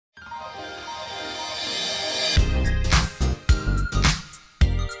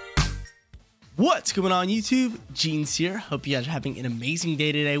What's going on YouTube? Jeans here. Hope you guys are having an amazing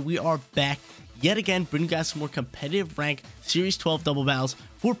day today. We are back yet again bringing you guys some more competitive rank Series 12 double battles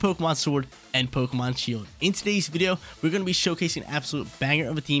for Pokemon Sword and Pokemon Shield. In today's video, we're going to be showcasing an absolute banger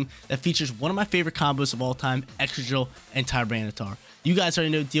of a team that features one of my favorite combos of all time, Excadrill and Tyranitar. You guys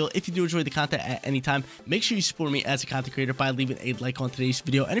already know the deal. If you do enjoy the content at any time, make sure you support me as a content creator by leaving a like on today's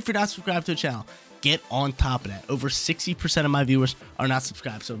video. And if you're not subscribed to the channel, get on top of that. Over 60% of my viewers are not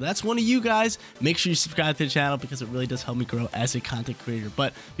subscribed. So if that's one of you guys, make sure you subscribe to the channel because it really does help me grow as a content creator.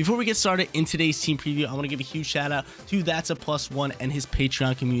 But before we get started in today's team preview, I want to give a huge shout out to That's a Plus One and his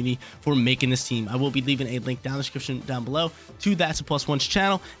Patreon community for making this team. I will be leaving a link down in the description down below to That's a Plus One's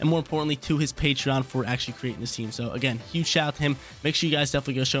channel and more importantly to his Patreon for actually creating this team. So again, huge shout out to him. Make sure you guys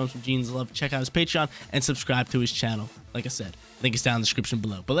definitely go show him some jeans love. Check out his Patreon and subscribe to his channel. Like I said, link is down in the description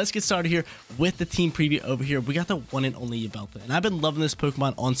below. But let's get started here with the team preview over here. We got the one and only Yveltal. And I've been loving this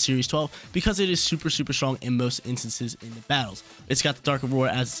Pokemon on Series 12 because it is super strong in most instances in the battles. It's got the Dark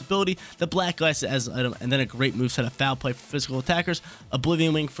Aurora as its ability, the Black Glass as an item, and then a great moveset of Foul Play for physical attackers,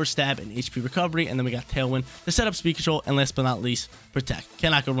 Oblivion Wing for stab and HP recovery, and then we got Tailwind to set up speed control, and last but not least, Protect.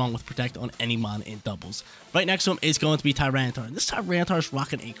 Cannot go wrong with Protect on any mon in doubles. Right next to him is going to be Tyranitar. And this Tyranitar is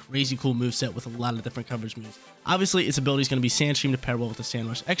rocking a crazy cool moveset with a lot of different coverage moves. Obviously, its ability is going to be Sandstream to pair well with the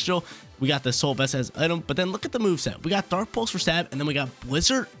Sandrush Excadrill. We got the Soul Vest as item, but then look at the moveset. We got Dark Pulse for stab, and then we got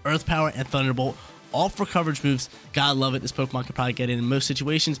Blizzard, Earth Power, and Thunderbolt, all for coverage moves. Gotta love it. This Pokemon can probably get in most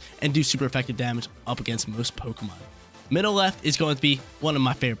situations and do super effective damage up against most Pokemon. Middle left is going to be one of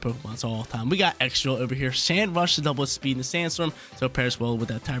my favorite Pokemon of all time. We got Excadrill over here. Sandrush to double its speed in the Sandstorm, so it pairs well with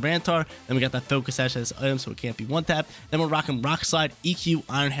that Tyranitar. Then we got that Focus Sash as item, so it can't be one tap. Then we're rocking Rock Slide, EQ,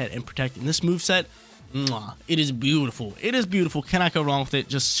 Iron Head, and Protect in this moveset. It is beautiful. It is beautiful. Cannot go wrong with it.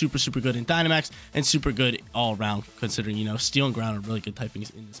 Just super good in Dynamax and super good all around, considering, you know, Steel and Ground are really good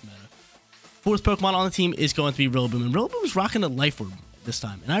typings in this meta. Fourth Pokemon on the team is going to be Rillaboom, and Rillaboom is rocking a Life Orb this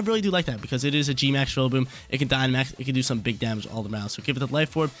time, and I really do like that because it is a G-Max Rillaboom. It can Dynamax, it can do some big damage all around. So give it the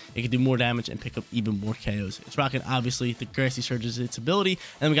Life Orb, it can do more damage and pick up even more KOs. It's rocking obviously the Grassy Surge is its ability,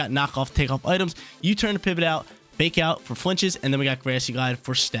 and then we got Knock Off, Take Off items. U-turn to pivot out, Fake Out for flinches, and then we got Grassy Glide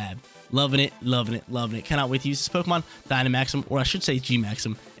for stab. Loving it, loving it, loving it. Cannot wait to use this Pokemon, Dynamax him, or I should say G-Max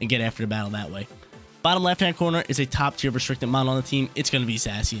him, and get after the battle that way. Bottom left-hand corner is a top-tier restricted mon on the team. It's going to be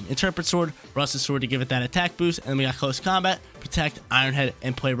Zacian. Interpret Sword, Rusted Sword to give it that attack boost, and then we got Close Combat, Protect, Iron Head,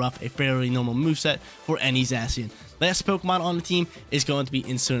 and Play Rough, a fairly normal moveset for any Zacian. Last Pokemon on the team is going to be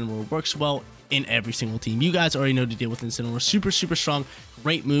Incineroar. Works well in every single team. You guys already know the deal with Incineroar. Super strong,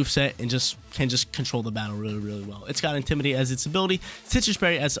 great moveset, and can control the battle really well. It's got Intimidate as its ability, Citrus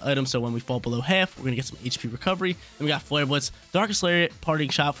Berry as the item, so when we fall below half, we're going to get some HP recovery. Then we got Flare Blitz, Darkest Lariat, Parting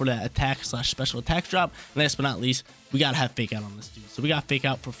Shot for that attack / special attack drop, and last but not least, we got to have Fake Out on this dude. So we got Fake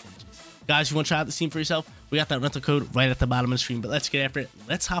Out for flinches. Guys, if you want to try out this team for yourself, we got that rental code right at the bottom of the screen, but let's get after it.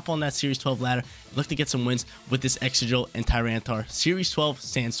 Let's hop on that Series 12 ladder and look to get some wins with this Excadrill and Tyranitar Series 12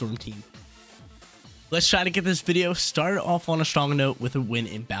 Sandstorm team. Let's try to get this video started off on a strong note with a win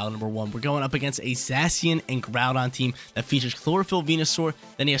in battle number 1. We're going up against a Zacian and Groudon team that features Chlorophyll, Venusaur,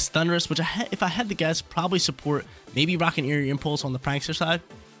 then he has Thundurus, which if I had to guess, probably support maybe Rockin' Eerie Impulse on the Prankster side.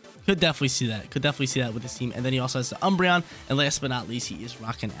 Could definitely see that. Could definitely see that with this team. And then he also has the Umbreon. And last but not least, he is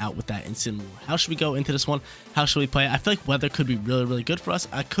rocking out with that Incineroar. How should we go into this one? How should we play it? I feel like weather could be really good for us.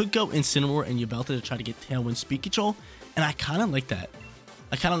 I could go Incineroar and Yveltal to try to get Tailwind speed control. And I kind of like that.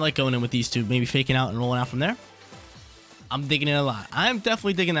 I kind of like going in with these two, maybe faking out and rolling out from there. I'm digging it a lot. I'm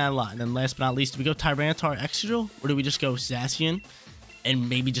definitely digging that a lot. And then last but not least, do we go Tyranitar, Excadrill? Or do we just go Zacian and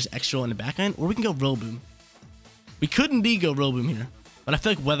maybe just Excadrill in the back end? Or we can go Rillaboom. We could indeed go Rillaboom here. But I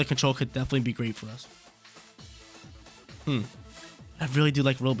feel like weather control could definitely be great for us. I really do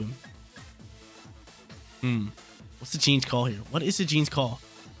like Rillaboom. What's the Gene's call here? What is the Gene's call?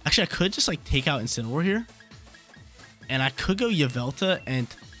 Actually, I could just like take out Incineroar here. And I could go Yveltal and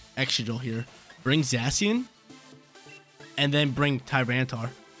Excadrill here. Bring Zacian. And then bring Tyranitar.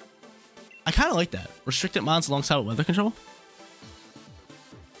 I kind of like that. Restricted mons alongside with weather control.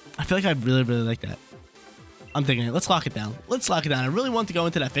 I feel like I really like that. I'm thinking it. Let's lock it down. Let's lock it down. I really want to go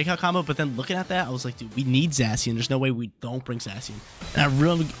into that Fake Out combo, but then looking at that, I was like, dude, we need Zacian. There's no way we don't bring Zacian.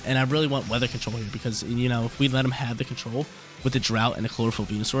 And I really want weather control here because, you know, if we let him have the control with the Drought and the Chlorophyll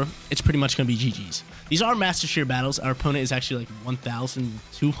Venusaur, it's pretty much going to be GG's. These are Master Tier battles. Our opponent is actually like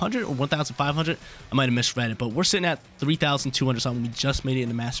 1,200 or 1,500. I might have misread it, but we're sitting at 3,200 something. We just made it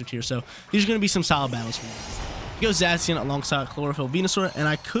into Master Tier, so these are going to be some solid battles for me. We go Zacian alongside Chlorophyll Venusaur, and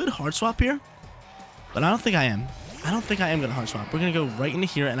I could hard swap here. But I don't think I am. I don't think I am going to hard swap. We're going to go right into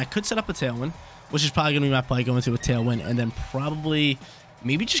here, and I could set up a Tailwind, which is probably going to be my play, going into a Tailwind, and then probably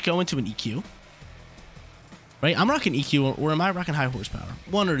maybe just go into an EQ. right? I'm rocking EQ, or am I rocking high horsepower?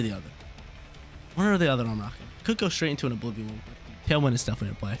 One or the other. One or the other I'm rocking. Could go straight into an Oblivion Wing, but Tailwind is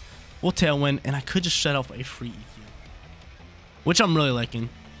definitely a play. We'll Tailwind, and I could just shut off a free EQ, which I'm really liking.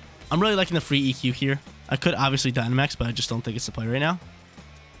 I'm really liking the free EQ here. I could obviously Dynamax, but I just don't think it's the play right now.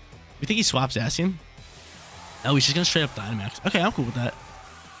 We think he swaps Zacian. Oh, he's just going to straight up Dynamax. Okay, I'm cool with that.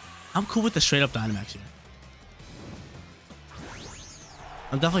 I'm cool with the straight up Dynamax here.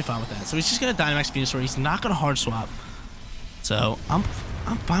 I'm definitely fine with that. So he's just going to Dynamax Venusaur. He's not going to hard swap. So I'm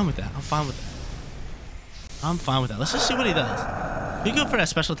fine with that. I'm fine with that. I'm fine with that. Let's just see what he does. We go for that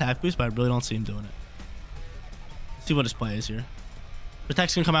special attack boost, but I really don't see him doing it. Let's see what his play is here.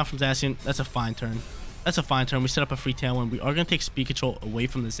 Protect's going to come out from Zacian. That's a fine turn. That's a fine turn. We set up a free Tailwind. We are going to take Speed Control away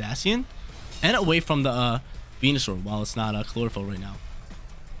from the Zacian and away from the Venusaur while it's not Chlorophyll right now.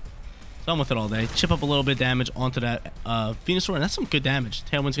 So I'm with it all day. Chip up a little bit of damage onto that Venusaur, and that's some good damage.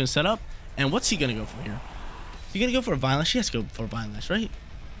 Tailwind's going to set up. And what's he going to go for here? Is he going to go for a Violence? She has to go for a Violence, right?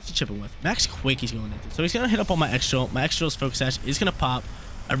 What's he chipping with? Max Quake he's going into. So he's going to hit up on my Excadrill. My Excadrill's Focus Sash is going to pop.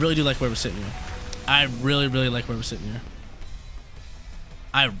 I really do like where we're sitting here. I really, really like where we're sitting here.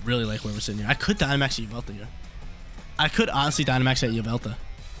 I really like where we're sitting here. I could Dynamax at Yveltal here. I could honestly Dynamax at Yveltal.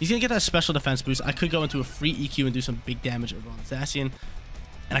 He's going to get that special defense boost. I could go into a free EQ and do some big damage over on Zacian.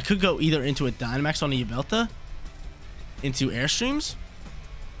 And I could go either into a Dynamax on a Yveltal, into Airstreams,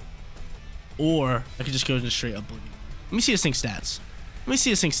 or I could just go into straight Oblivion. Let me see his sync stats. Let me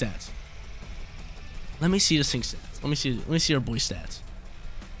see his sync stats. Let me see the sync stats. Let me see our boy stats.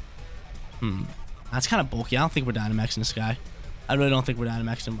 That's kind of bulky. I don't think we're Dynamaxing this guy. I really don't think we're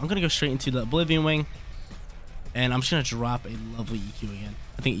Dynamaxing him. I'm going to go straight into the Oblivion Wing. And I'm just going to drop a lovely EQ again.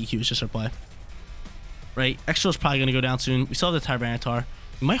 I think EQ is just our play. Right? Excadrill's probably going to go down soon. We still have the Tyranitar.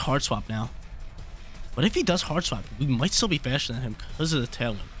 We might hard swap now. But if he does hard swap, we might still be faster than him because of the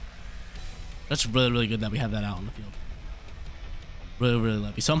Tailwind. That's really, really good that we have that out on the field. Really, really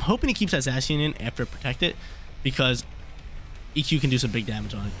lovely. So I'm hoping he keeps that Zacian in after Protect It, because EQ can do some big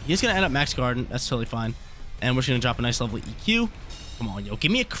damage on it. He's going to end up Max Garden. That's totally fine. And we're just going to drop a nice lovely EQ. Come on, yo.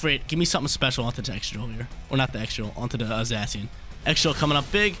 Give me a crit. Give me something special onto the Excadrill here. Or not the Excadrill, onto the Zacian. Excadrill coming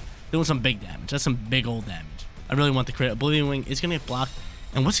up big, doing some big damage. That's some big old damage. I really want the crit. Oblivion Wing is going to get blocked.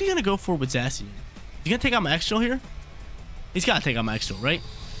 And what's he going to go for with Zacian? He's going to take out my Excadrill here? He's got to take out my Excadrill, right?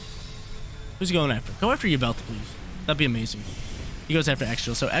 Who's he going after? Go after Yveltal, please. That'd be amazing. He goes after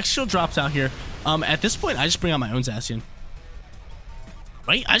Excadrill. So Excadrill drops out here. At this point, I just bring out my own Zacian.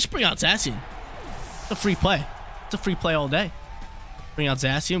 Right? I just bring out Zacian. It's a free play. It's a free play all day. Bring out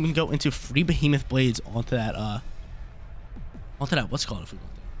Zacian. We can go into free Behemoth Blades onto that, what's it called if we want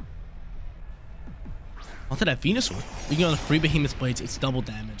to? Onto that Venusaur. We can go on the free Behemoth Blades. It's double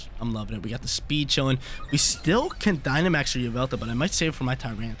damage. I'm loving it. We got the speed chilling. We still can Dynamax or Yveltal, but I might save it for my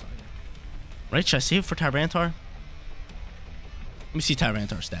Tyranitar. Right? Should I save it for Tyranitar? Let me see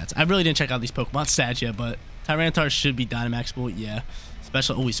Tyranitar stats. I really didn't check out these Pokemon stats yet, but Tyranitar should be Dynamaxable. Yeah.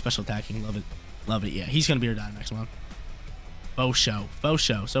 He's special attacking. Love it. Love it. Yeah, he's going to be our Dynamax one. Faux show. Faux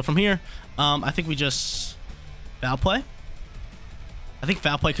show. So from here, I think we just Foul Play. I think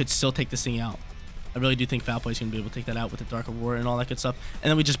Foul Play could still take this thing out. I really do think Foul Play is going to be able to take that out with the Dark Aurora and all that good stuff. And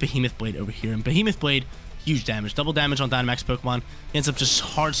then we just Behemoth Blade over here. And Behemoth Blade, huge damage. Double damage on Dynamax Pokemon. He ends up just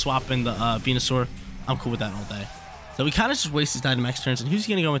hard swapping the Venusaur. I'm cool with that all day. So we kind of just waste his Dynamax turns. And who's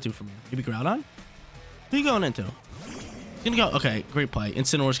he going to go into from here? Maybe Groudon? Who are you going into? He's going to go... Okay, great play.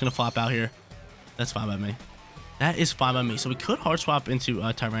 Incineroar's going to flop out here. That's fine by me. That is fine by me. So we could hard swap into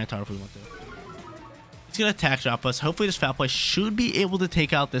Tyranitar if we want to. He's going to attack drop us. Hopefully this Foul Play should be able to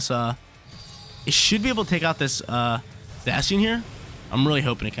take out this... It should be able to take out this Zacian here. I'm really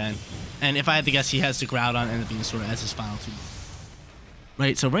hoping it can. And if I had to guess, he has the Groudon and the Venusaur as his final two.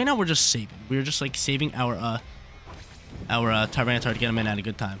 Right, so right now we're just saving. We're just like saving our Tyranitar to get him in at a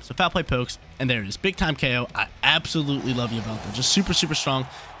good time. So Foul Play pokes, and there it is. Big time KO. I absolutely love Yveltal. Just super, super strong.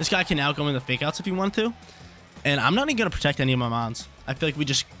 This guy can now go into fake outs if he wanted to. And I'm not even going to protect any of my mons. I feel like we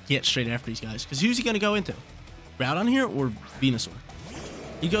just get straight after these guys. Because who's he going to go into? Groudon here or Venusaur?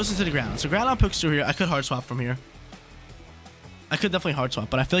 He goes into the ground. So Groudon pokes through here. I could hard swap from here. I could definitely hard swap,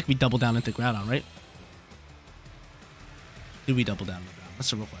 but I feel like we double down into Groudon, right? Do we double down into Groudon?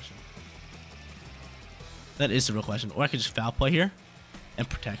 That's the real question. That is the real question. Or I could just Foul Play here and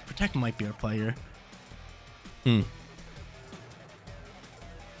Protect. Protect might be our play here. But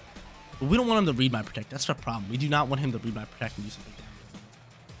we don't want him to read my Protect. That's our problem. We do not want him to read my Protect and do some big damage.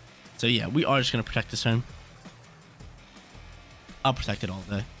 So yeah, we are just going to Protect this turn. I'll Protect it all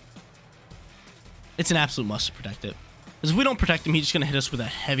day. It's an absolute must to Protect it. Because if we don't Protect him, he's just going to hit us with a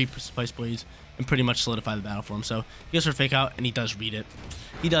heavy Spice Blades and pretty much solidify the battle for him. So he goes for Fake Out, and he does read it.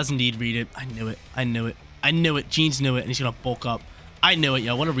 He does indeed read it. I knew it. I knew it. I knew it. Jeans knew it, and he's going to bulk up. I knew it,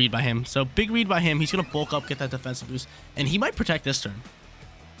 yo. What a read by him. So, big read by him. He's going to bulk up, get that defensive boost, and he might protect this turn.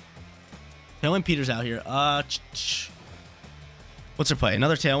 Tailwind Peter's out here. What's her play?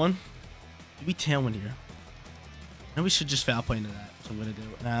 Another Tailwind? Did we Tailwind here? Maybe we should just foul play into that. That's what I'm going to do.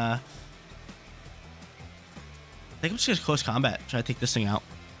 I think I'm just going to close combat. Try to take this thing out.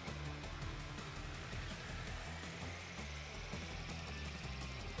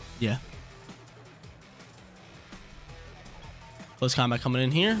 Yeah. Close combat coming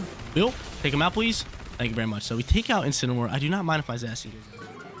in here. Bill, take him out, please. Thank you very much. So we take out Incineroar. I do not mind if my Zacian goes out.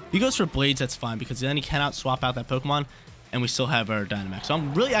 If he goes for Blades, that's fine, because then he cannot swap out that Pokemon, and we still have our Dynamax. So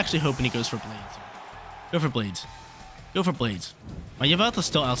I'm really actually hoping he goes for Blades. Go for Blades. Go for Blades. My Yveltal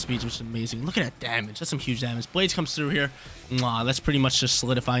still outspeeds, which is amazing. Look at that damage. That's some huge damage. Blades comes through here. Mwah, that's pretty much just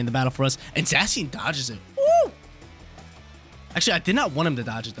solidifying the battle for us. And Zacian dodges it. Woo! Actually, I did not want him to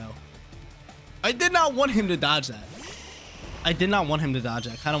dodge it, though. I did not want him to dodge that. I did not want him to dodge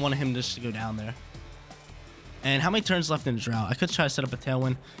it. I kind of wanted him just to go down there. And how many turns left in the drought? I could try to set up a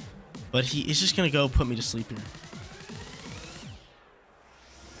Tailwind, but he is just going to go put me to sleep here.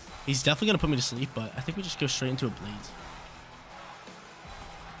 He's definitely going to put me to sleep, but I think we just go straight into a Blades.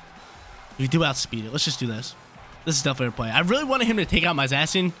 We do outspeed it. Let's just do this. This is definitely a play. I really wanted him to take out my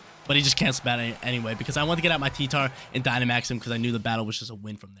Zacian, but he just canceled that anyway, because I wanted to get out my T-Tar and Dynamax him, because I knew the battle was just a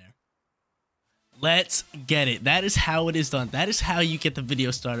win from there. Let's get it. That is how it is done. That is how you get the video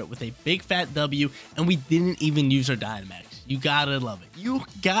started, with a big fat W, and we didn't even use our Dynamax. You gotta love it. You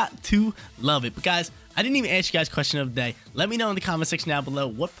got to love it. But guys, I didn't even ask you guys question of the day. Let me know in the comment section down below,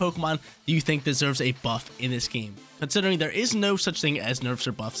 what Pokemon do you think deserves a buff in this game? Considering there is no such thing as nerfs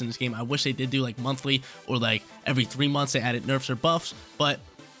or buffs in this game. I wish they did do like monthly, or like every 3 months they added nerfs or buffs, but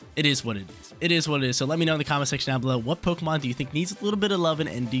it is what it is. It is what it is. So let me know in the comment section down below, what Pokemon do you think needs a little bit of loving,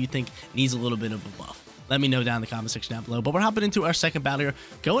 and do you think needs a little bit of a buff? Let me know down in the comment section down below. But we're hopping into our second battle here,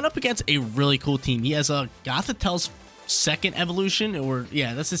 going up against a really cool team. He has a Gothitel's second evolution, or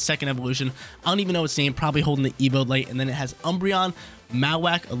yeah, that's his second evolution. I don't even know its name, probably holding the Evo Light. And then it has Umbreon,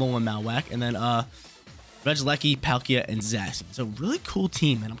 Malwack, Alolan Malwack, and then Regieleki, Palkia, and Zacian. So really cool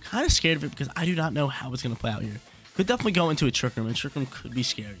team, and I'm kind of scared of it because I do not know how it's going to play out here. Could definitely go into a Trick Room, and Trick Room could be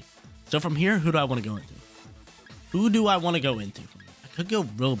scary. So from here, who do I want to go into? Who do I want to go into? I could go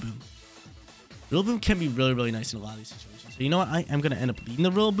Rillaboom. Rillaboom can be really, really nice in a lot of these situations. So you know what? I am going to end up leading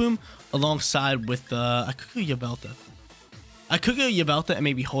the Rillaboom alongside with, I could go Yveltal. I could go Yveltal and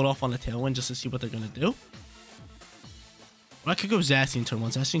maybe hold off on the Tailwind just to see what they're going to do. Or I could go Zacian turn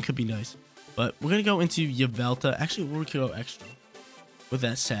 1. Zacian could be nice. But we're going to go into Yveltal. Actually, we could go extra with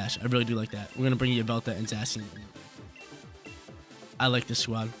that Sash. I really do like that. We're going to bring Yveltal and Zacian in. I like this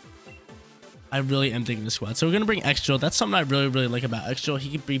squad. I really am digging the squad. So we're going to bring Excadrill. That's something I really, really like about Excadrill. He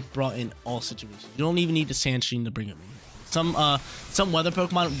can be brought in all situations. You don't even need the Sandstream to bring him in. Some weather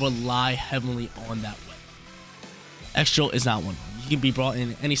Pokemon rely heavily on that way. Excadrill is not one. He can be brought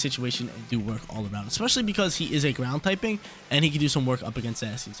in any situation and do work all around, especially because he is a ground typing, and he can do some work up against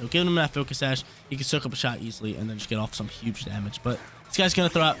Zacian. So giving him that Focus Sash, he can soak up a shot easily and then just get off some huge damage. But this guy's going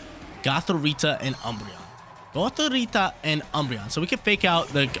to throw out Gothorita and Umbreon. Gothorita and Umbreon. So we can fake out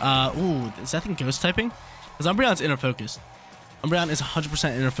the, ooh, is that thing ghost typing? Because Umbreon's inner focus. Umbreon is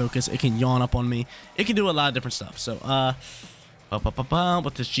 100% inner focus. It can yawn up on me. It can do a lot of different stuff. So,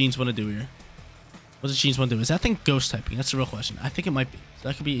 what does Jeans want to do here? What does Jeans want to do? Is that thing ghost typing? That's the real question. I think it might be. So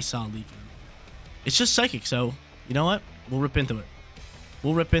that could be a solid lead for him. It's just psychic. So, you know what? We'll rip into it.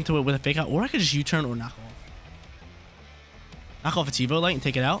 We'll rip into it with a fake out. Or I could just U-turn or knock off. Knock off its Evo Light and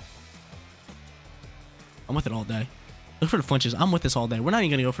take it out. I'm with it all day. Look for the flinches. I'm with this all day. We're not even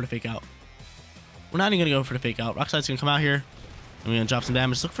going to go for the fake out. We're not even going to go for the fake out. Rock Slide's going to come out here. And we're going to drop some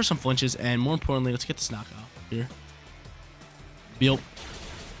damage. Look for some flinches. And more importantly, let's get this knockoff here. Build.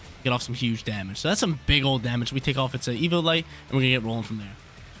 Get off some huge damage. So that's some big old damage. We take off its Evo Light. And we're going to get rolling from there.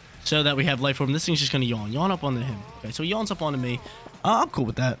 So that we have Life Orb. This thing's just going to yawn. Yawn up onto him. Okay, so he yawns up onto me. I'm cool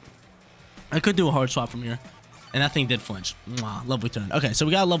with that. I could do a hard swap from here. And that thing did flinch. Mwah, lovely turn. Okay, so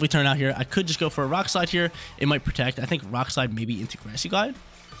we got a lovely turn out here. I could just go for a Rock Slide here. It might protect. I think Rock Slide maybe into Grassy Glide.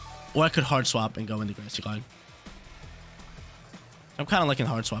 Or I could hard swap and go into Grassy Glide. I'm kind of liking the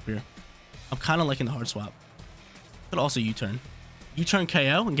hard swap here. I'm kind of liking the hard swap. Could also U-turn. U-turn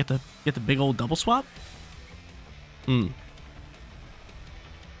KO and get the big old double swap. Or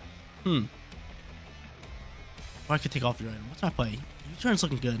I could take off your item. What's my play? U-turn's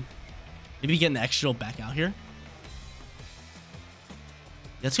looking good. Maybe getting the Excadrill back out here.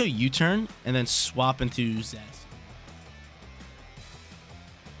 Let's go U-turn and then swap into Zaz.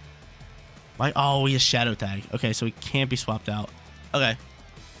 Why? Oh, he has Shadow Tag. Okay, so he can't be swapped out. Okay.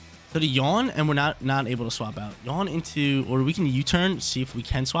 So the yawn, and we're not able to swap out. Yawn into, or we can U-turn, see if we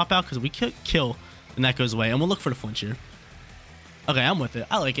can swap out, because we could kill, and that goes away. And we'll look for the flinch here. Okay, I'm with it.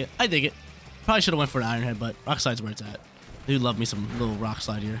 I like it. I dig it. Probably should have went for an Iron Head, but Rock Slide's where it's at. I do love me some little Rock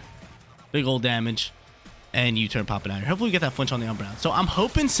Slide here. Big old damage. And U-turn popping out here. Hopefully we get that flinch on the Umbreon. So I'm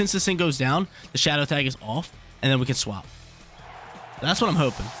hoping since this thing goes down, the Shadow Tag is off, and then we can swap. That's what I'm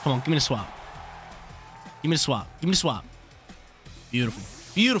hoping. Come on, give me the swap. Give me the swap. Give me the swap. Beautiful.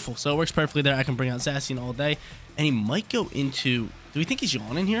 Beautiful. So it works perfectly there. I can bring out Zacian all day. And he might go into... Do we think he's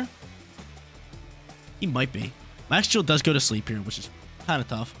yawning here? He might be. Max Shield does go to sleep here, which is kind of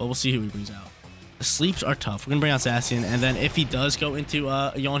tough, but we'll see who he brings out. The sleeps are tough. We're going to bring out Zacian, and then if he does go into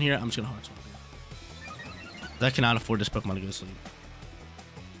a yawn here, I'm just going to hard swap here. I cannot afford this Pokemon to go to sleep.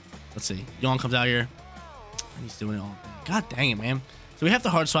 Let's see. Yawn comes out here, and he's doing it all day. God dang it, man. So we have to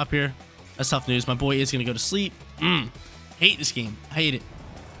hard swap here. That's tough news. My boy is going to go to sleep. Hate this game. I hate it.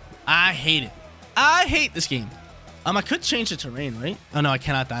 I hate it. I hate this game. I could change the terrain, right? Oh, no, I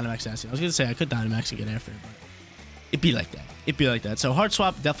cannot Dynamax Zacian. I was going to say I could Dynamax and get after it, but it'd be like that. It'd be like that. So hard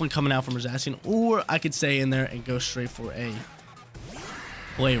swap definitely coming out from Zacian, or I could stay in there and go straight for a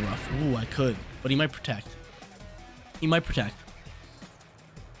Play Rough. Ooh, I could, but he might protect. He might protect.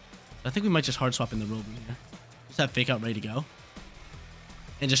 I think we might just hard swap in the Robin here. Just have Fake Out ready to go.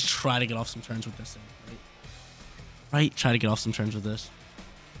 And just try to get off some turns with this thing, right? Right? Try to get off some turns with this.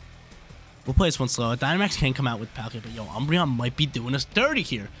 We'll play this one slow. Dynamax can come out with Palkia, but yo, Umbreon might be doing us dirty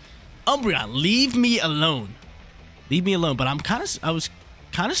here. Umbreon, leave me alone. Leave me alone. But I was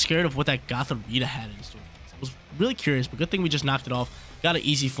kind of scared of what that Gothorita had in store. I was really curious, but good thing we just knocked it off. Got an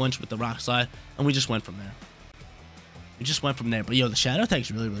easy flinch with the Rock Slide, and we just went from there. We just went from there. But yo, the Shadow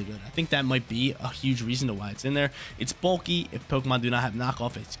Tag's really, really good. I think that might be a huge reason to why it's in there. It's bulky. If Pokemon do not have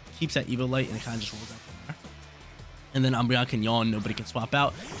knockoff, it keeps that Evo Light, and it kind of just rolls out from there. And then Umbreon can yawn. Nobody can swap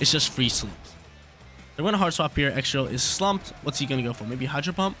out. It's just free sleeps. They're going to hard swap here. Excadrill is slumped. What's he going to go for? Maybe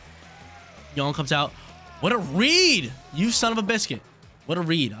Hydro Pump? Yawn comes out. What a read! You son of a biscuit. What a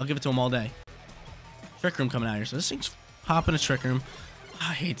read. I'll give it to him all day. Trick Room coming out here. So this thing's popping a Trick Room.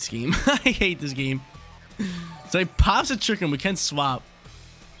 I hate this game. I hate this game. So he pops a Trick Room. We can swap.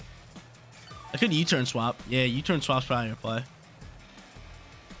 I could U-turn swap. Yeah, U-turn swap's probably your play.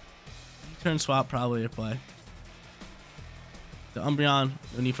 U-turn swap probably your play. The Umbreon,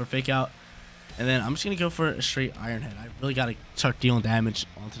 no need for Fake Out. And then I'm just going to go for a straight Iron Head. I really got to start dealing damage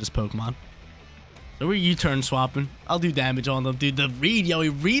onto this Pokemon. So we're U-turn swapping. I'll do damage on them. Dude, the read, yo, he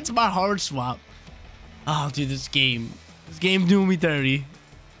reads my hard swap. Oh, dude, this game doing me dirty.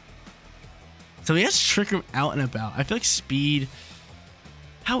 So he has Trick Room out and about. I feel like speed.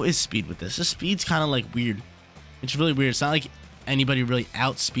 How is speed with this? This speed's kind of like weird. It's really weird. It's not like anybody really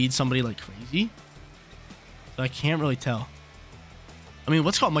outspeeds somebody like crazy. So I can't really tell. I mean,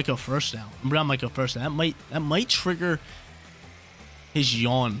 what's called might go first now. Umbreon might go first. That might trigger his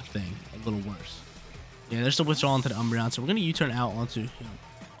yawn thing a little worse. Yeah, there's the withdrawal into the Umbreon. So we're gonna U-turn out onto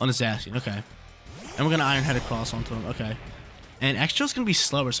on the Zacian. Okay. And we're gonna Iron Head across onto him. Okay. And Excadrill's gonna be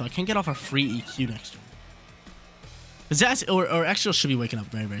slower, so I can get off a free EQ next turn. The Zacian or Excadrill should be waking up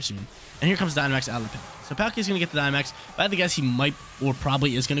very, very soon. And here comes Dynamax out of the Palkia. So Palkia's gonna get the Dynamax. But I have to guess he might or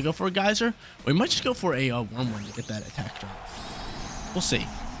probably is gonna go for a Geyser, or he might just go for a Wormwind to get that attack drop. We'll see.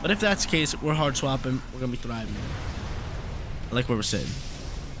 But if that's the case, we're hard swapping. We're gonna be thriving. I like where we're sitting.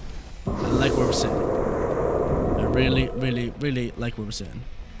 I like where we're sitting. I really, really, really like where we're sitting.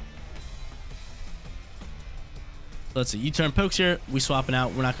 So let's see. U-turn pokes here. We swapping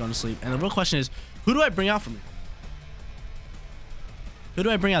out. We're not going to sleep. And the real question is, who do I bring out from here? Who do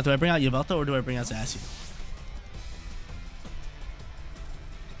I bring out? Do I bring out Yveltal or do I bring out Zacian?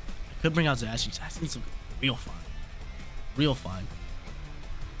 I could bring out Zacian. Zacian's real fine. Real fine.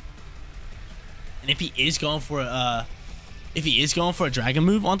 And if he is going for a dragon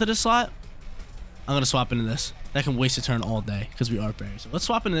move onto this slot, I'm gonna swap into this. That can waste a turn all day because we are buried. So let's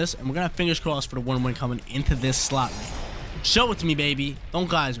swap into this, and we're gonna have fingers crossed for the Wormwind coming into this slot. Show it to me, baby. Don't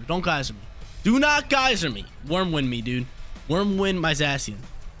geyser. Don't geyser me. Do not geyser me. Wormwind me, dude. Wormwind my Zacian.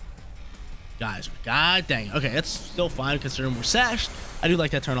 Geyser. God dang it. Okay, that's still fine considering we're sashed. I do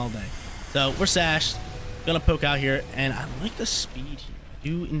like that turn all day. So we're sashed. Gonna poke out here, and I like the speed here. I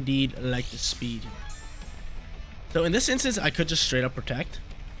do indeed like the speed here. So in this instance, I could just straight up protect.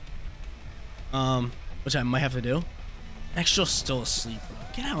 Which I might have to do. Excadrill's still asleep, bro.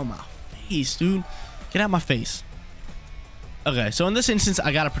 Get out of my face, dude. Get out of my face. Okay, so in this instance,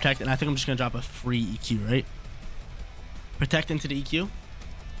 I gotta protect, and I think I'm just gonna drop a free EQ, right? Protect into the EQ.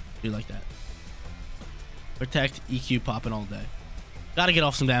 Do like that. Protect, EQ, popping all day. Gotta get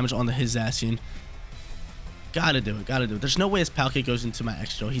off some damage on his Zacian. Gotta do it. Gotta do it. There's no way his Palkia goes into my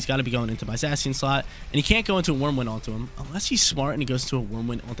Excadrill. He's got to be going into my Zacian slot. And he can't go into a Wormwind onto him. Unless he's smart and he goes into a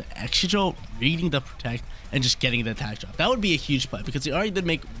Wormwind onto Excadrill, reading the Protect, and just getting the attack drop. That would be a huge play because he already did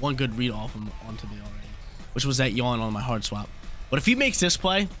make one good read off him onto me already, which was that yawn on my hard swap. But if he makes this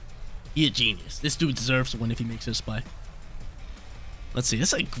play, he's a genius. This dude deserves to win if he makes this play. Let's see.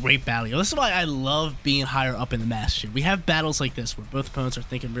 This is a great battle. This is why I love being higher up in the Master Tier. We have battles like this where both opponents are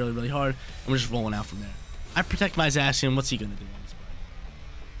thinking really, really hard, and we're just rolling out from there. I protect my Zacian. What's he going to do on this play?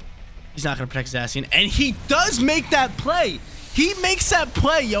 He's not going to protect Zacian. And he does make that play. He makes that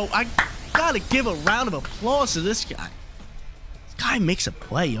play, yo. I got to give a round of applause to this guy. This guy makes a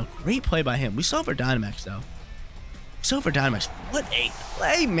play, yo. Great play by him. We still have our Dynamax, though. We still have our Dynamax. What a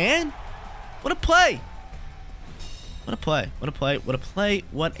play, man. What a play. What a play. What a play. What a play.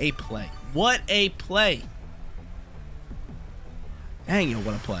 What a play. What a play. Dang, yo,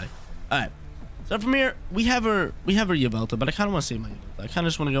 what a play. All right. So from here, we have our Yveltal, but I kind of want to save my Yveltal. I kind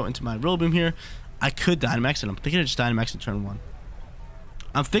of just want to go into my Rillaboom here. I could Dynamax, and I'm thinking of just Dynamax in turn 1.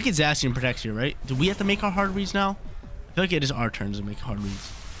 I'm thinking Zacian protects here, right? Do we have to make our hard reads now? I feel like it is our turn to make hard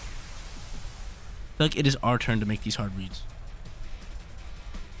reads. I feel like it is our turn to make these hard reads.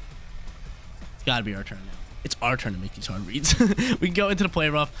 It's got to be our turn now. It's our turn to make these hard reads. We can go into the play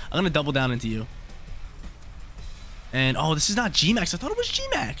rough. I'm going to double down into you. And, oh, this is not G-Max. I thought it was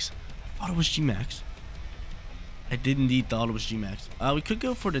G-Max. I thought it was G-Max. I did indeed thought it was G-Max. We could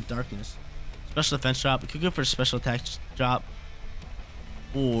go for the Darkness. Special defense drop. We could go for a special attack drop.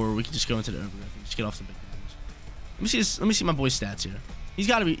 Or we could just go into the Overgrowth and just get off some big damage. Let me see my boy's stats here. He's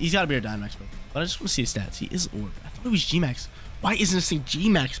gotta be our Dynamax Pokemon. But I just want to see his stats. He is Orb. I thought it was G-Max. Why isn't this thing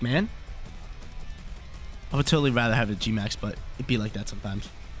G-Max, man? I would totally rather have a G-Max, but it'd be like that sometimes.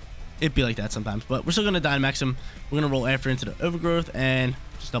 It'd be like that sometimes. But we're still going to Dynamax him. We're going to roll after into the Overgrowth and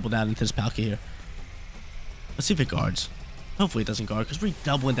just double down into this Palkia here. Let's see if it guards. Hopefully it doesn't guard because we're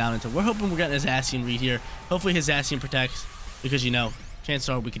doubling down into it. We're hoping we're getting his Zacian read here. Hopefully his Zacian protects because, you know, chances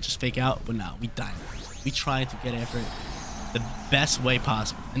are we could just fake out. But no, we Dynamax. We trying to get after it the best way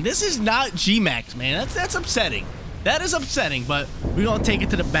possible. And this is not G-Max, man. That's upsetting. That is upsetting, but we're going to take it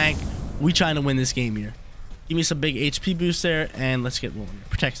to the bank. We trying to win this game here. Give me some big HP boost there, and let's get rolling.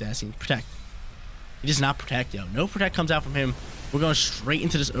 Protect, Zacian. Protect. He does not protect, yo. No protect comes out from him. We're going straight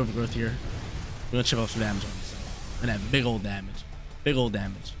into this Overgrowth here. We're going to chip off some damage on this. And that big old damage. Big old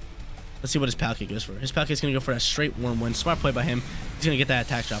damage. Let's see what his Palkia goes for. His Palkia is going to go for that straight Wormwind. Smart play by him. He's going to get that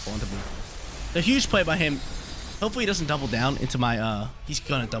attack drop onto me. The huge play by him. Hopefully he doesn't double down into my, he's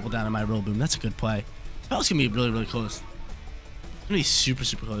going to double down in my Rillaboom. That's a good play. This Palkia's going to be really, really close. It's going to be super,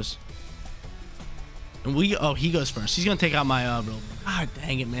 super close. And he goes first. He's going to take out my Rillaboom. God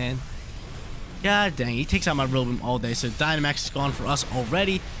dang it, man. God dang it. He takes out my Rillaboom all day. So Dynamax is gone for us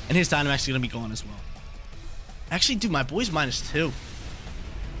already. And his Dynamax is going to be gone as well. Actually, dude, my boy's -2.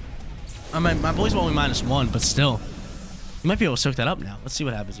 I mean, my boy's only -1, but still. You might be able to soak that up now. Let's see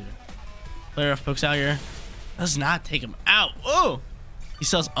what happens here. Player F pokes out here. Does not take him out. Oh! He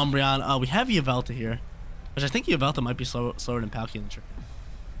sells Umbreon. We have Yveltal here. Which I think Yveltal might be slower than Palkia in the trick.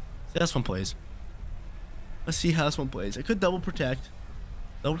 See how this one plays. Let's see how this one plays. It could double protect.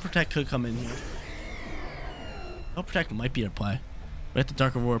 Double protect could come in here. Double protect might be our play. We have the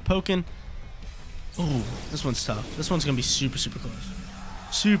Dark Aurora poking. Oh, this one's tough. This one's going to be super, super close.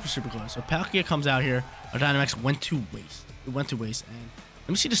 Super, super close. So Palkia comes out here. Our Dynamax went to waste. It went to waste. And let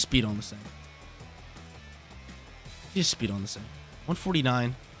me see the speed on this thing. See the speed on this thing.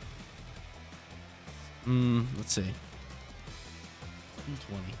 149. Let's see.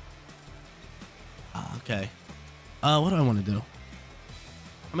 220. Okay. What do I want to do?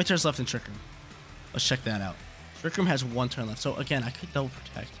 How many turns left in Trick Room? Let's check that out. Trick Room has 1 turn left. So, again, I could double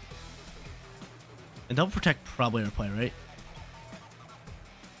protect. And double protect probably our play, right?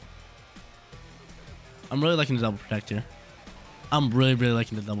 I'm really liking the double protect here. I'm really, really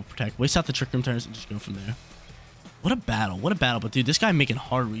liking the double protect. Waste out the Trick Room turns and just go from there. What a battle. What a battle. But, dude, this guy making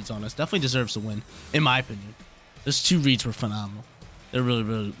hard reads on us definitely deserves to win, in my opinion. Those 2 reads were phenomenal. They're really,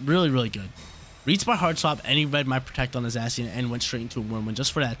 really, really, really good. Reads by hard swap, and he read my protect on the Zacian and went straight into a Wormwind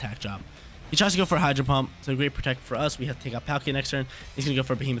just for that attack job. He tries to go for a Hydro Pump, so great protect for us. We have to take out Palkia next turn. He's going to go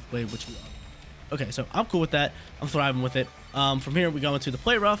for a Behemoth Blade, which we are. Okay, so I'm cool with that. I'm thriving with it. From here, we go into the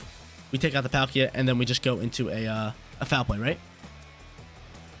play rough. We take out the Palkia, and then we just go into a foul play, right?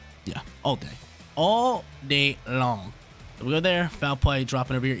 Yeah, all day. All day long. So we go there, foul play,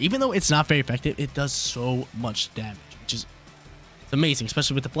 dropping over here. Even though it's not very effective, it does so much damage, which is amazing,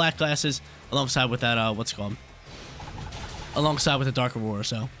 especially with the black glasses, alongside with that, what's it called? Alongside with the Dark Aurora,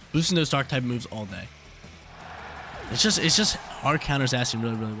 so boosting those dark type moves all day. It's just hard counters Zacian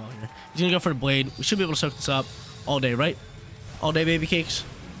really well here. He's gonna go for the blade. We should be able to soak this up all day, right? All day, baby cakes.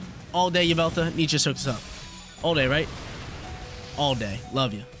 All day, Yvelta. Need you to soak this up. All day, right? All day.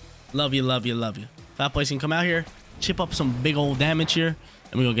 Love you. Love you, love you, love you. Fat Place can come out here, chip up some big old damage here,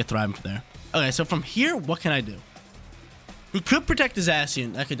 and we're gonna get thriving from there. Okay, so from here, what can I do? We could protect the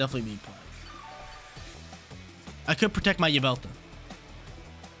Zacian. That could definitely be play. I could protect my Yvelta.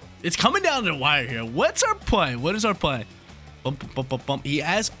 It's coming down to the wire here. What's our play? What is our play? Bump, bump, bump, bump. He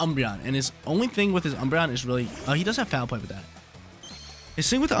has Umbreon, and his only thing with his Umbreon is really... he does have Foul Play with that. His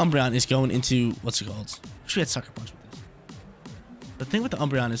thing with the Umbreon is going into... What's it called? Actually, we had Sucker Punch with this. The thing with the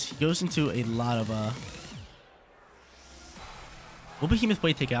Umbreon is he goes into a lot of... Will Behemoth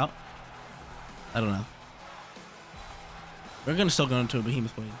Blade take out? I don't know. We're going to still go into a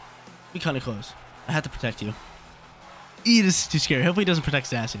Behemoth Blade. Be kind of close. I have to protect you. This is too scary. Hopefully he doesn't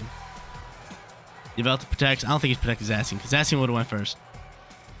protect Zacian. Yvelta protects. I don't think he's protecting Zacian because Zacian would have went first.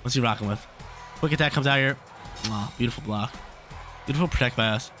 What's he rocking with? Quick attack comes out here. Aw, beautiful block. Beautiful protect by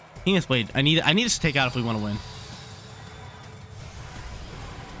us. Behemoth Blade. I need us to take out if we want to win.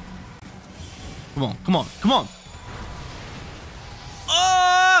 Come on, come on, come on.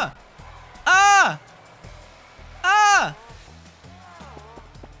 Ah! Ah! Ah!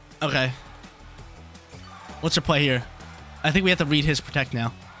 Okay. What's your play here? I think we have to read his protect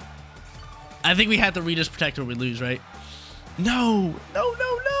now. I think we have to read his protect or we lose, right? No! No,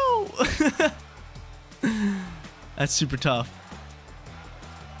 no, no! That's super tough.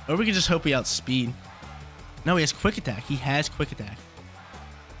 Or we can just hope we outspeed. No, he has quick attack. He has quick attack.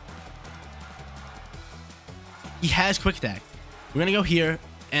 He has quick attack. We're gonna go here,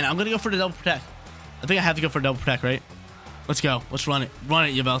 and I'm gonna go for the double protect. I think I have to go for a double protect, right? Let's go. Let's run it. Run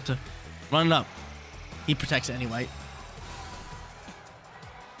it, Yvelta. Run it up. He protects it anyway.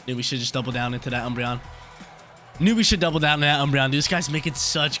 Knew we should just double down into that Umbreon. Knew we should double down into that Umbreon. Dude, this guy's making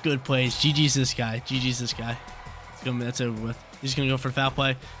such good plays. GG's this guy. GG's this guy. That's over with. He's just gonna go for the Foul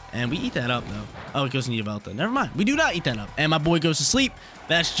Play, and we eat that up though. Oh, it goes in Yvelta. Never mind. We do not eat that up. And my boy goes to sleep.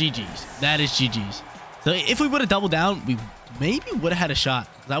 That's GG's. That is GG's. So if we would have doubled down, we maybe would have had a shot.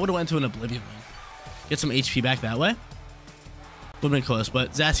 I would have went to an Oblivion Ring. Get some HP back that way. Would have been close,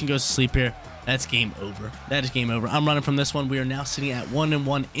 but Zacian goes to sleep here. That's game over. That is game over. I'm running from this one. We are now sitting at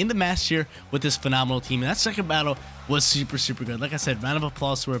 1-1 in the match here with this phenomenal team. And that second battle was super, super good. Like I said, round of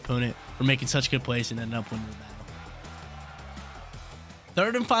applause to our opponent for making such good plays and ending up winning the battle.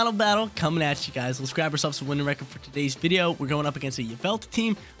 Third and final battle coming at you guys. Let's grab ourselves a winning record for today's video. We're going up against a Yvelta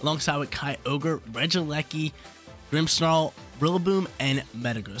team alongside with Kyogre, Regieleki, Grimmsnarl, Rillaboom, and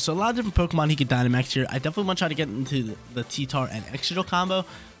Metagross. So a lot of different Pokemon he could Dynamax here. I definitely want to try to get into the T-Tar and Excadrill combo.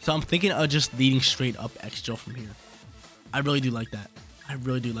 So I'm thinking of just leading straight up Excadrill from here. I really do like that. I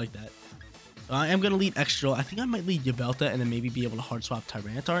really do like that. So I am going to lead Excadrill. I think I might lead Yvelta and then maybe be able to hard swap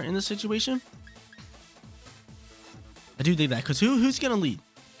Tyranitar in this situation. I do think that, because who's going to lead?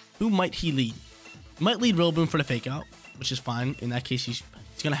 Who might he lead? He might lead Rillaboom for the fake out, which is fine. In that case, he's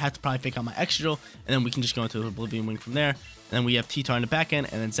going to have to probably fake out my Excadrill, and then we can just go into the Oblivion Wing from there. And then we have T-Tar in the back end,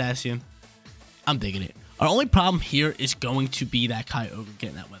 and then Zacian. I'm digging it. Our only problem here is going to be that Kyogre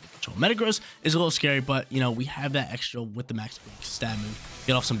getting that weather control. Metagross is a little scary, but, you know, we have that Excadrill with the max stab move.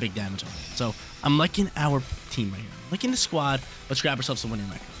 Get off some big damage on it. So, I'm liking our team right here. I'm liking the squad. Let's grab ourselves a winning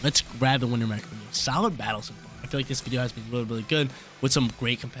record. Let's grab the winning record. Solid battles so far. I feel like this video has been really, really good with some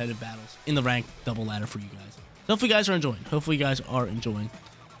great competitive battles in the ranked double ladder for you guys. So hopefully you guys are enjoying. Hopefully you guys are enjoying.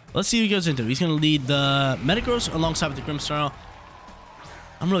 Let's see who he goes into. He's going to lead the Metagross alongside with the Grimmsnarl.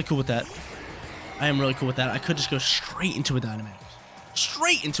 I'm really cool with that. I am really cool with that. I could just go straight into a Dynamax.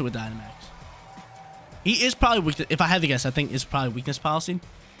 Straight into a Dynamax. He is probably weak. If I had to guess, I think it's probably weakness policy.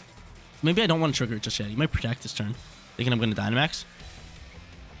 Maybe I don't want to trigger it just yet. He might protect this turn. Thinking I'm going to Dynamax.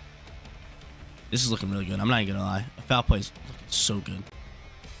 This is looking really good. I'm not even gonna lie. A foul play's looking so good.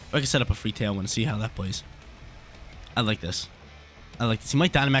 Or I can set up a free Tailwind and see how that plays. I like this. I like this. He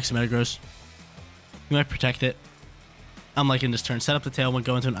might Dynamax Metagross. He might protect it. I'm liking this turn. Set up the Tailwind,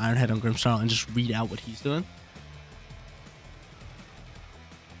 go into an Iron Head on Grimmsnarl, and just read out what he's doing.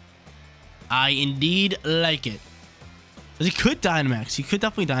 I indeed like it. Because he could Dynamax. He could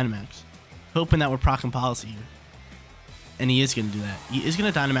definitely Dynamax. Hoping that we're proccing policy here. And he is going to do that. He is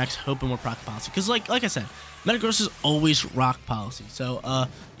going to Dynamax, hoping we're proc policy. Because, like I said, Metagross is always rock policy. So,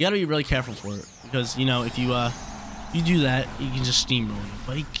 you got to be really careful for it. Because, you know, if you do that, you can just steamroll it.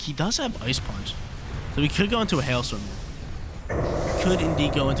 But he does have Ice Punch. So, he could go into a Hailstorm. He could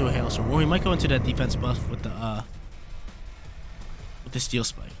indeed go into a Hailstorm. Or he might go into that defense buff with the Steel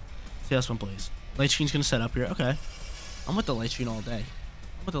Spike. See how this one plays. Light Screen's going to set up here. Okay. I'm with the Light Screen all day.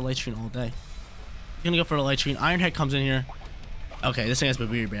 I'm with the Light Screen all day. He's gonna go for the light screen. Ironhead comes in here. Okay, this thing has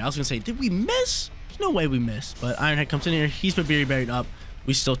Babiri Berry. I was gonna say, did we miss? There's no way we missed. But Ironhead comes in here. He's Babiri Berried up.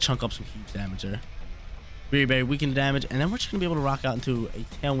 We still chunk up some huge damage there. Babiri Berry weakened damage. And then we're just gonna be able to rock out into a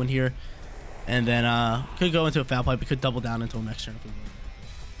Tailwind here. And then could go into a Foul Play. We could double down into a next turn if we want.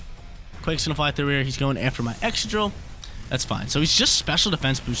 Quake's gonna fly through here. He's going after my Excadrill. That's fine. So he's just special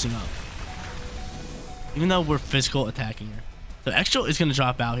defense boosting up. Even though we're physical attacking here. So Excadrill is gonna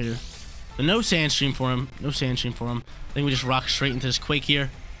drop out here. So no Sandstorm for him. No Sandstorm for him. I think we just rock straight into this Quake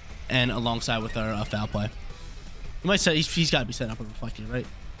here. And alongside with our Foul Play. You might say he's got to be setting up a Reflect here, right?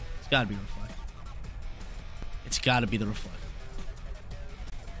 It's got to be a Reflect. It's got to be the Reflect.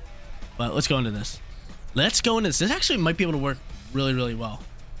 But let's go into this. Let's go into this. This actually might be able to work really, really well.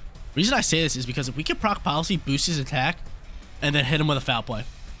 The reason I say this is because if we can proc Policy, boost his attack, and then hit him with a Foul Play.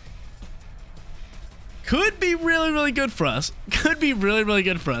 Could be really, really good for us. Could be really, really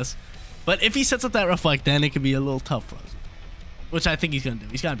good for us. But if he sets up that Reflect, then it could be a little tough for us. Which I think he's going to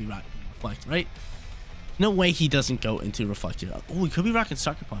do. He's got to be rocking Reflect, right? No way he doesn't go into Reflect here. Oh, he could be rocking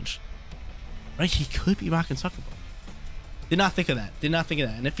Sucker Punch. Right? He could be rocking Sucker Punch. Did not think of that. Did not think of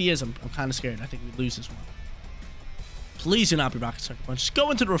that. And if he is, I'm kind of scared. I think we lose this one. Please do not be rocking Sucker Punch. Just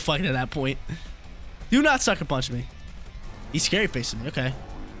go into the Reflect at that point. Do not Sucker Punch me. He's Scary Facing me. Okay.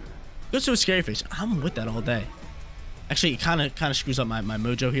 Goes to a Scary Face. I'm with that all day. Actually, it kind of screws up my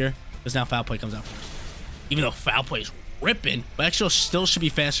mojo here. Because now Foul Play comes out first. Even though Foul Play is ripping, but actually still should be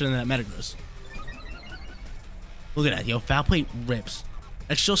faster than that Metagross. Look at that, yo. Foul Play rips.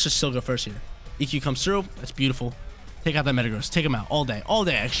 Extra should still go first here. EQ comes through. That's beautiful. Take out that Metagross. Take him out all day. All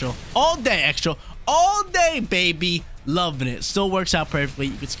day, Extra. All day, Extra. All day, baby. Loving it. Still works out perfectly.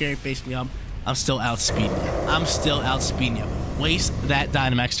 You can Scary Face me up. I'm still outspeeding you. I'm still outspeeding you. Waste that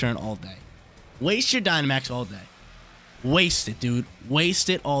Dynamax turn all day. Waste your Dynamax all day. Waste it, dude. Waste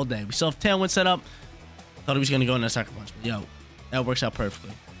it all day. We still have Tailwind set up. Thought he was going to go into a Sucker Punch. But yo, that works out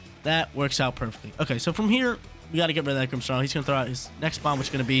perfectly. That works out perfectly. Okay, so from here, we got to get rid of that Grimmsnarl. He's going to throw out his next bomb, which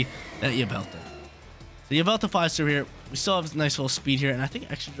is going to be that Yveltal. So Yveltal flies through here. We still have a nice little speed here, and I think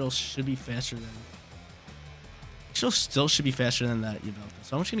Excadrill should be faster than... Excadrill still should be faster than that Yveltal.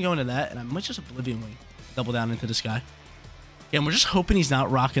 So I'm just going to go into that, and I might just Oblivion Wing. Double down into this guy. Yeah, and we're just hoping he's not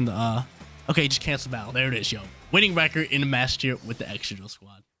rocking the... Okay, just cancel battle. There it is, yo. Winning record in the Master Tier with the Excadrill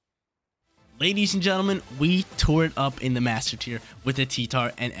squad. Ladies and gentlemen, we tore it up in the Master Tier with the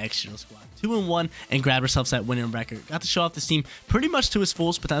T-Tar and Excadrill squad. 2-1 and grabbed ourselves that winning record. Got to show off this team pretty much to his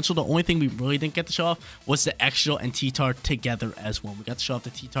fullest potential. The only thing we really didn't get to show off was the Excadrill and T-Tar together as one. We got to show off the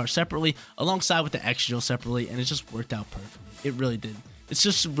T-Tar separately alongside with the Excadrill separately, and it just worked out perfectly. It really did. It's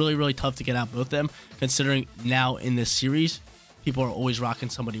just really, really tough to get out both of them, considering now in this series, people are always rocking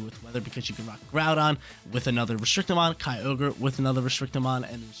somebody with weather because you can rock Groudon with another Restrictamon, Kyogre with another Restrictamon,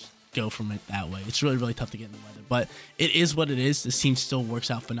 and just go from it that way. It's really, really tough to get in the weather, but it is what it is. This team still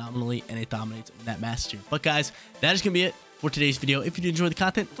works out phenomenally, and it dominates in that Master Tier. But guys, that is going to be it for today's video. If you did enjoy the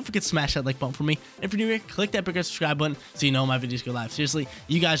content, don't forget to smash that like button for me. And if you're new here, click that big red subscribe button so you know my videos go live. Seriously,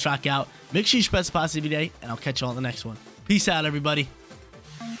 you guys rock out. Make sure you spread some positivity today, and I'll catch you all in the next one. Peace out, everybody.